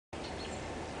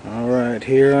Alright,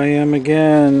 here I am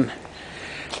again,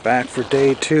 back for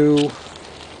day 2.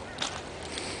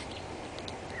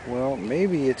 Well,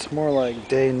 maybe it's more like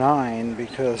day 9,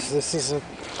 because this is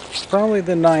probably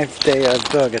the 9th day I've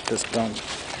dug at this dump.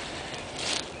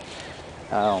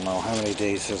 I don't know how many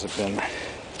days has it been.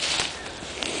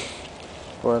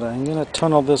 But I'm going to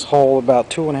tunnel this hole about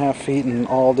 2.5 feet in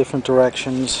all different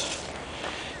directions,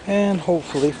 and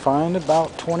hopefully find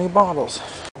about 20 bottles.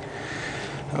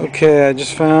 Okay, I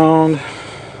just found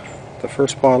the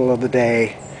first bottle of the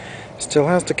day. Still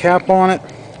has the cap on it.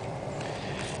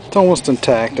 It's almost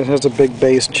intact. It has a big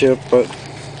base chip, but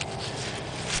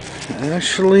it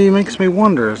actually makes me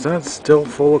wonder, is that still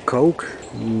full of Coke?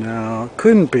 No, it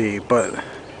couldn't be, but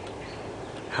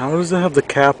how does it have the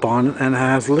cap on it and it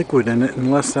has liquid in it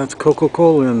unless that's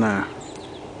Coca-Cola in there?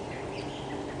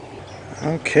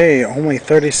 Okay, only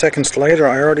 30 seconds later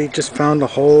I already just found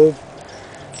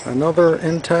another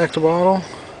intact bottle.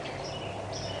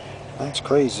 That's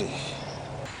crazy.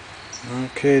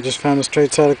 Okay, just found a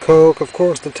straight side of Coke. Of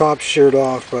course the top's sheared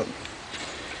off, but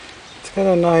it's got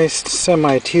a nice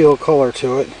semi-teal color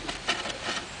to it.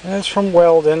 And it's from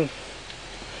Weldon.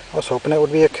 I was hoping it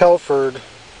would be a Kelford,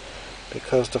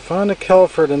 because to find a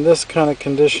Kelford in this kind of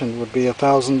condition would be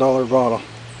 $1,000 bottle.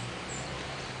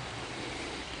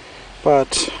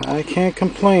 But I can't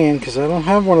complain because I don't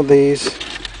have one of these.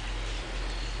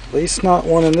 At least not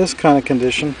one in this kind of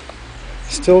condition.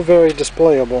 Still very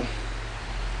displayable.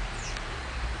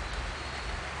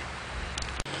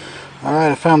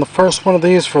 Alright, I found the first one of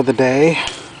these for the day.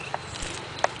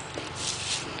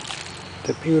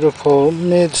 The beautiful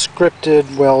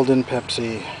mid-scripted Weldon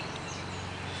Pepsi.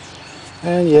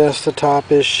 And yes, the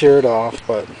top is sheared off,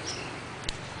 but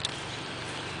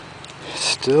it's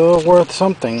still worth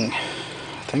something.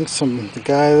 I think the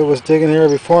guy that was digging here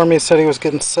before me said he was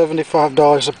getting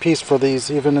 $75 a piece for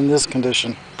these, even in this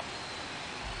condition.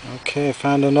 Okay, I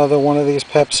found another one of these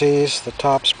Pepsis. The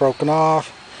top's broken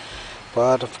off,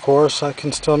 but of course I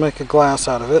can still make a glass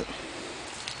out of it.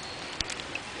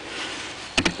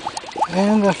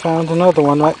 And I found another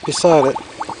one right beside it.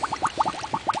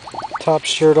 Top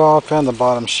sheared off and the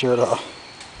bottom sheared off.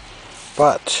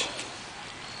 But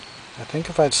I think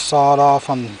if I'd saw it off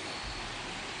on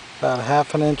about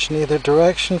 1/2 inch in either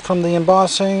direction from the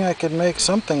embossing, I could make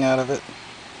something out of it.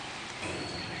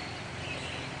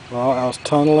 Well, I was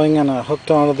tunneling and I hooked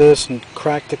onto this and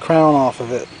cracked the crown off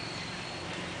of it.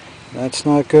 That's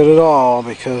not good at all,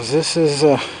 because this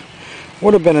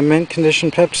would have been a mint condition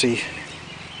Pepsi.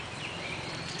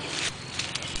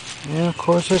 And of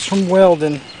course it's from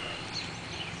Weldon.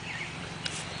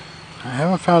 I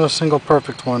haven't found a single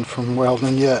perfect one from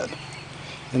Weldon yet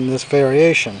in this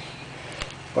variation,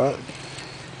 but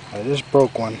I just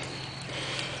broke one.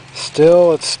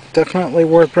 Still, it's definitely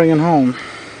worth bringing home.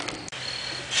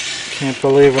 Can't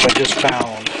believe what I just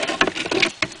found.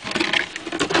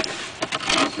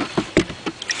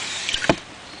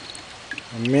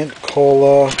 A mint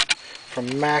cola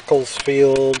from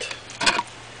Macclesfield.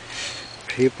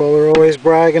 People are always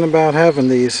bragging about having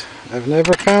these. I've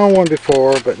never found one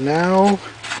before, but now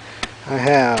I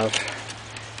have.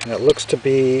 And it looks to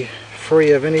be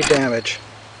free of any damage.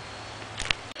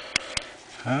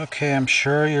 Okay, I'm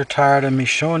sure you're tired of me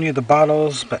showing you the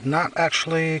bottles, but not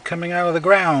actually coming out of the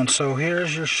ground. So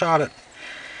here's your shot at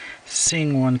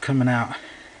seeing one coming out.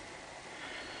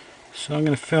 So I'm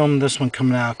going to film this one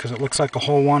coming out because it looks like a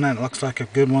whole one and it looks like a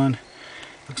good one.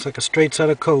 Looks like a straight side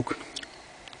of Coke.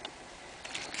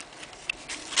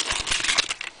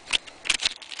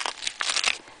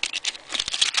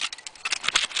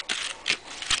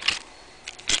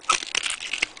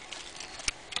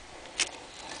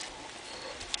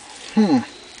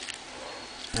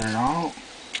 No,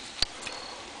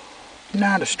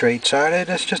 not a straight sided,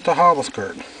 it's just a hobble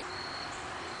skirt.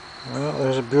 Well,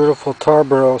 there's a beautiful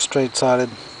Tarboro straight sided.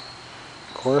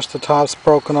 Of course the top's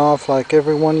broken off like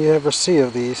every one you ever see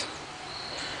of these.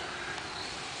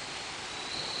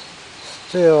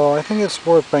 Still, I think it's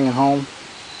worth bringing home.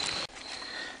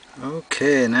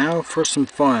 Okay, now for some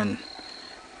fun.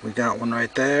 We got one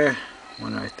right there,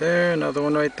 another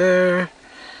one right there,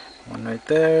 one right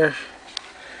there.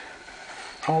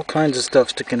 All kinds of stuff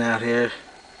sticking out here.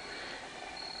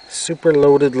 Super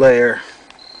loaded layer.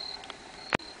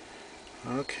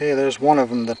 Okay, there's one of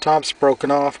them. The top's broken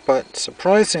off, but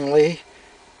surprisingly,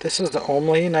 this is the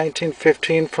only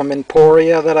 1915 from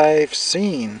Emporia that I've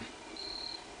seen.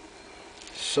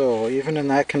 So, even in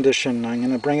that condition, I'm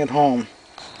going to bring it home.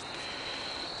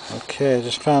 Okay, I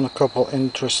just found a couple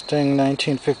interesting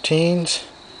 1915s.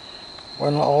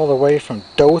 Went all the way from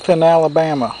Dothan,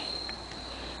 Alabama.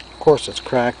 Of course it's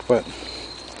cracked, but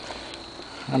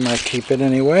I might keep it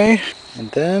anyway. And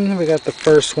then we got the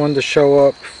first one to show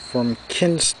up from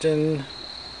Kinston,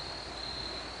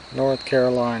 North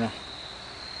Carolina.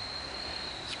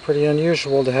 It's pretty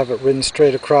unusual to have it written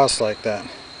straight across like that.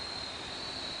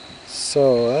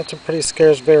 So that's a pretty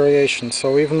scarce variation.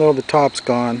 So even though the top's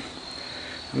gone,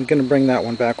 I'm going to bring that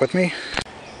one back with me.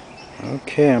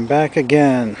 Okay, I'm back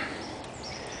again.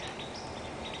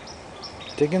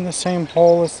 Digging the same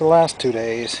hole as the last 2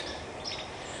 days.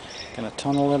 Gonna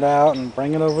tunnel it out and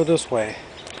bring it over this way.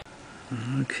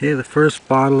 Okay, the first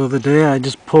bottle of the day, I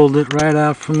just pulled it right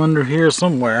out from under here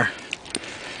somewhere.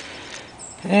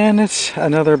 And it's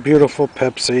another beautiful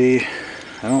Pepsi.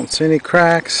 I don't see any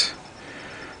cracks,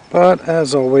 but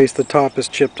as always the top is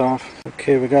chipped off.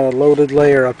 Okay, we got a loaded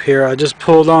layer up here. I just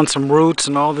pulled on some roots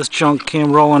and all this junk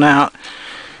came rolling out.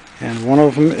 And one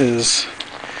of them is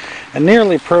a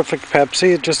nearly perfect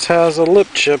Pepsi. It just has a lip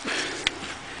chip.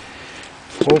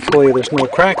 Hopefully there's no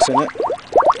cracks in it.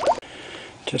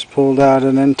 Just pulled out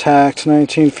an intact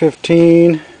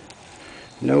 1915.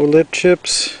 No lip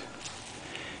chips.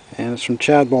 And it's from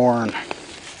Chadbourne.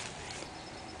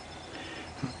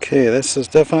 Okay, this is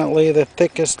definitely the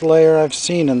thickest layer I've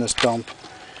seen in this dump.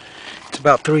 It's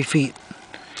about 3 feet.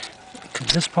 Could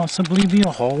this possibly be a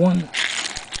whole one?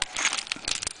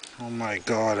 Oh my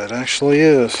god, it actually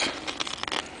is.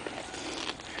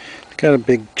 It's got a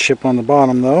big chip on the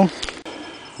bottom though.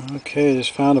 Okay,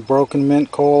 just found a broken mint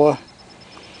cola.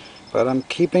 But I'm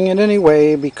keeping it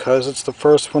anyway because it's the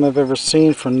first one I've ever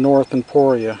seen from North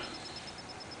Emporia.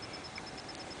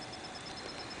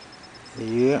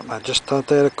 Yep, I just thought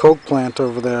they had a Coke plant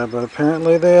over there, but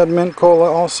apparently they had mint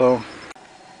cola also.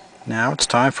 Now it's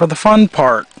time for the fun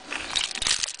part.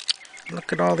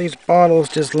 Look at all these bottles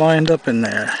just lined up in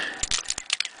there.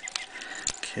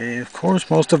 Okay, of course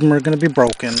most of them are going to be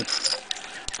broken.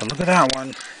 But look at that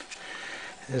one.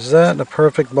 Is that a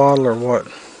perfect bottle or what?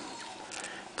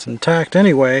 It's intact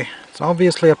anyway. It's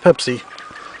obviously a Pepsi.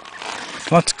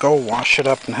 Let's go wash it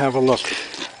up and have a look.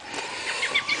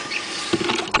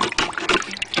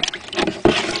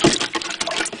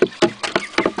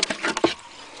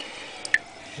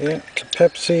 Yeah, it's a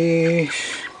Pepsi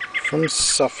from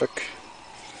Suffolk.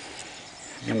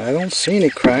 And I don't see any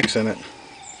cracks in it.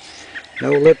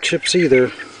 No lip chips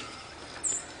either.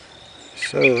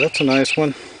 So that's a nice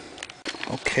one.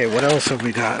 Okay, what else have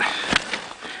we got?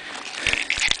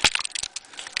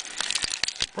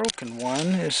 The broken one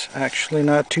is actually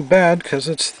not too bad because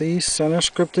it's the Center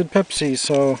Scripted Pepsi,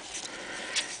 so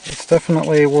it's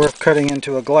definitely worth cutting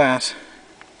into a glass.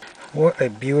 What a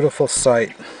beautiful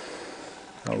sight.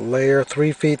 A layer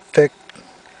 3 feet thick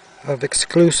of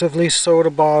exclusively soda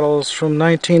bottles from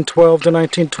 1912 to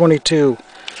 1922.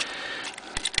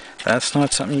 That's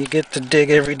not something you get to dig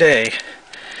every day.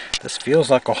 This feels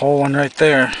like a whole one right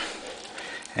there.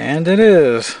 And it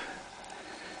is.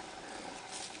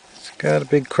 It's got a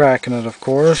big crack in it, of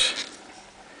course.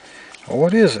 Oh,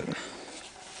 what is it?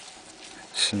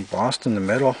 It's embossed in the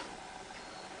middle.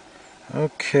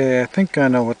 Okay, I think I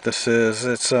know what this is.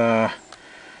 It's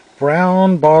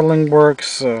Brown Bottling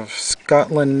Works of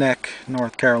Scotland Neck,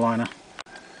 North Carolina.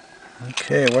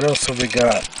 Okay, what else have we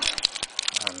got?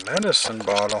 A medicine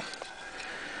bottle.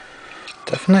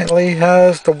 Definitely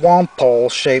has the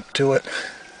Wampole shape to it,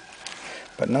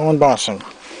 but no embossing.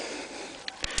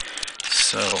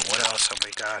 So what else have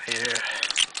we got here?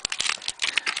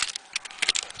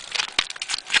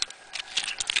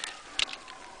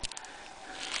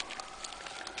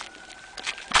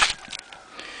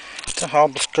 It's a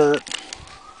hobble skirt.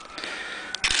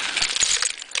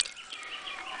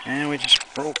 And we just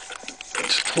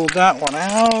pulled that one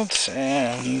out,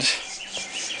 and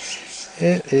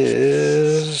it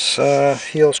is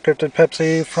Heel Scripted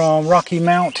Pepsi from Rocky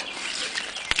Mount.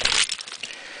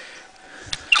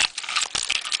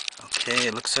 Okay,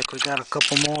 it looks like we got a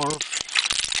couple more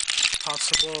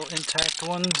possible intact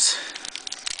ones.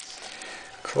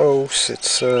 Close.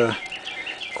 It's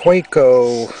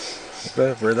Quaco,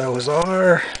 whatever those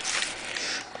are.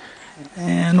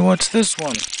 And what's this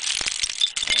one?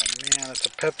 Oh man, it's a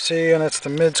Pepsi, and it's the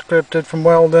mid-scripted from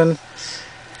Weldon.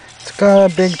 It's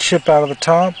got a big chip out of the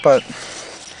top, but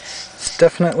it's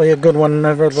definitely a good one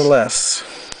nevertheless.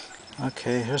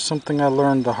 Okay, here's something I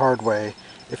learned the hard way.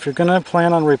 If you're gonna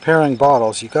plan on repairing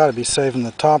bottles, you gotta be saving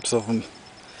the tops of them.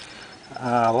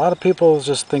 A lot of people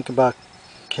just think about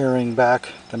carrying back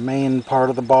the main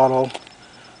part of the bottle,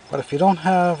 but if you don't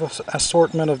have an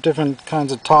assortment of different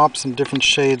kinds of tops and different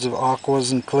shades of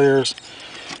aquas and clears,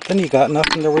 then you got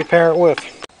nothing to repair it with.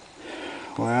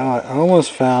 Well, I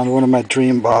almost found one of my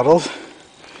dream bottles.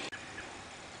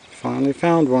 Finally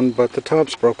found one, but the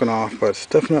top's broken off, but it's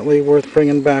definitely worth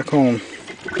bringing back home.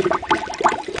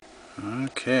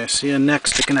 Okay, I see a neck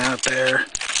sticking out there.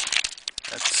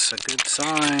 That's a good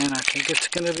sign. I think it's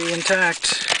going to be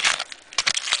intact.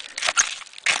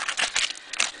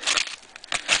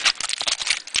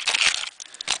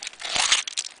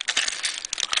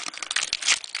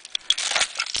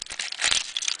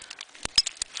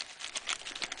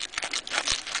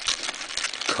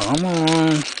 Come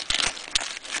on.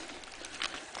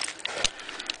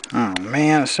 Oh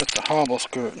man, it's just a hobble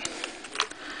scoot.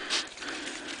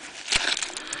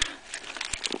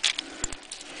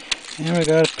 And we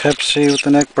got Pepsi with the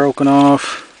neck broken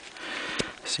off.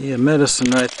 See a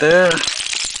medicine right there.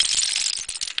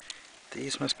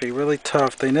 These must be really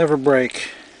tough. They never break.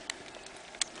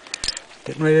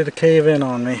 Getting ready to cave in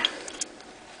on me.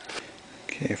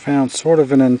 Okay, found sort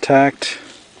of an intact.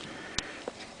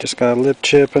 Just got a lip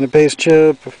chip and a base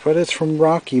chip, but it's from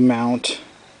Rocky Mount.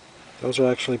 Those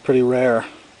are actually pretty rare.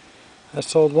 I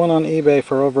sold one on eBay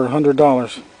for over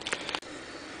 $100.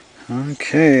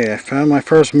 Okay, I found my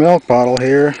first milk bottle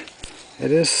here. It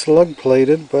is slug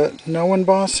plated, but no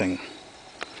embossing.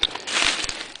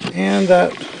 And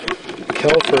that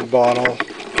Kelford bottle,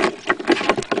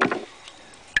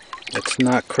 it's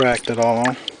not cracked at all.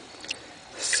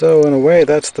 So in a way,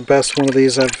 that's the best one of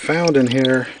these I've found in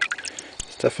here.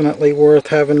 It's definitely worth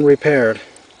having repaired.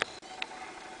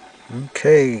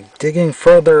 Okay, digging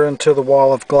further into the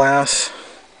wall of glass,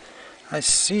 I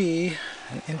see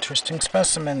an interesting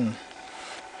specimen.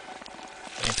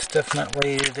 It's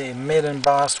definitely the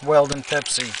mid-embossed Weldon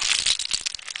Pepsi.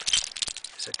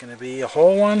 Is it going to be a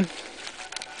whole one?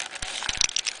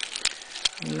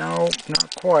 No,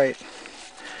 not quite.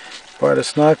 But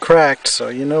it's not cracked, so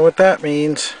you know what that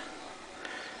means.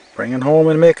 Bring it home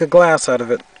and make a glass out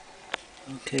of it.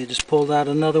 Okay, just pulled out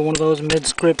another one of those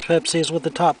mid-script Pepsis with the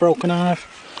top broken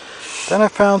off. Then I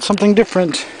found something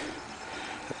different.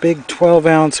 A big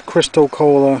 12-ounce Crystal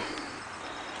Cola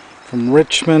from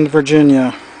Richmond,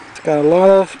 Virginia. It's got a lot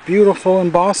of beautiful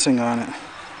embossing on it.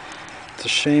 It's a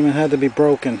shame it had to be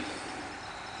broken.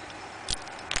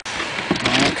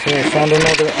 Okay, found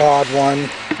another odd one.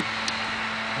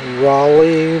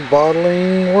 Raleigh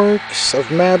Bottling Works of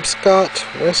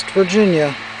Mabscott, West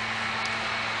Virginia.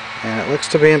 And it looks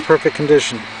to be in perfect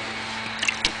condition.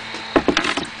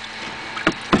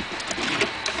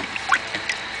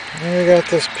 And we got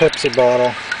this Pepsi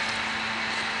bottle.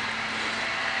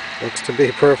 Looks to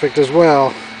be perfect as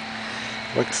well.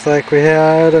 Looks like we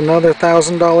had another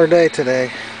 $1,000 day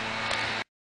today.